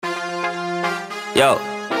Yo,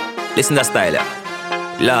 listen to Stylus.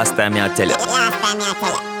 Last time I tell you.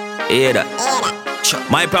 Hear that?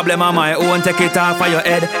 My problem on my own, take it off of your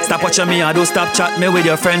head. Stop watching me, I do stop chat me with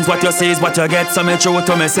your friends. What you see is what you get, so me true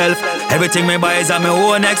to myself. Everything me buy is at my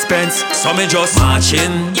own expense. So me just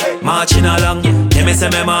marching along. Yeah, me say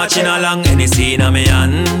me marching along. Any scene on me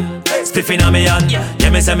hand, spiffing on me hand. Yeah,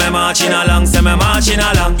 me say me marching along, say me marching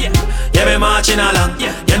along. Yeah, me marching along.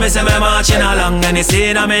 Yeah, me say me marching along. Any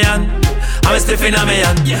scene on me hand, I'm stiffing on me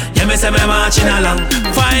hand. Yeah, me say me marching along.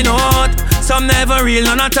 Find out, some never real,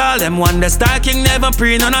 none at all. Them one the star king never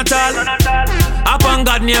pre, none at all. Upon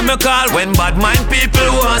God name me call. When bad mind people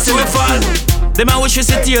want see we fall. Them I wish you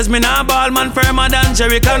see tears, me nah ball. Man firmer than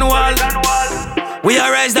Jericho wall. We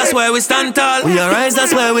arise, that's where we stand tall. We arise,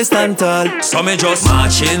 that's where we stand tall. So me just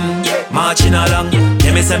marching along.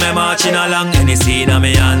 Yeah, me say me marching along. Any scene on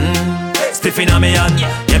me hand, spiffing on me hand.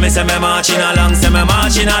 Yeah, me say me marching along. Say me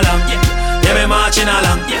marching along. Yeah, me marching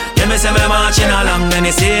along. Yeah, me say me marching along.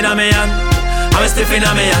 Any scene on me hand, I'm stiffing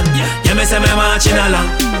on me hand. Yeah, me say me marching along.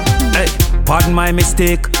 Hey, pardon my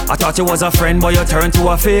mistake. I thought you was a friend, but you turned to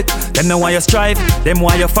a fake. Them know why you strive, them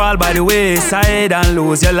why you fall by the wayside and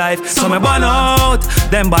lose your life. So me burn out,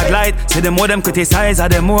 them bad light. See the more them criticize,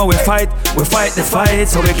 the more we fight. We fight the fight,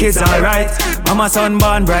 so the kids alright. Mama sun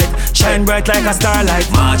born bright, shine bright like a starlight.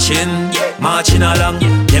 Marching along.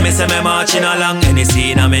 Yeah, me say me marching along. Any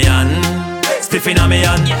scene on me hand, spiffing on me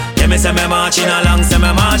hand. Yeah, me say me marching along. Say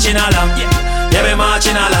me marching along. Yeah, me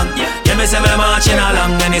marching along. Yeah, me say me marching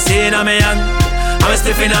along. Any scene on me hand, I'm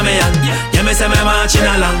stiffing on me hand. Yeah, me say me marching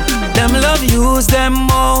along. Them love use them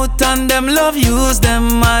mouth and them love use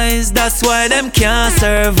them eyes. That's why them can't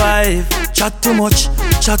survive. Chat too much,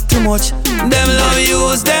 chat too much. Them love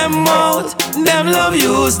use them mouth, them love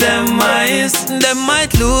use them eyes. Them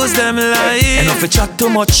might lose them life. Enough to chat too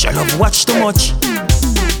much, I love watch too much.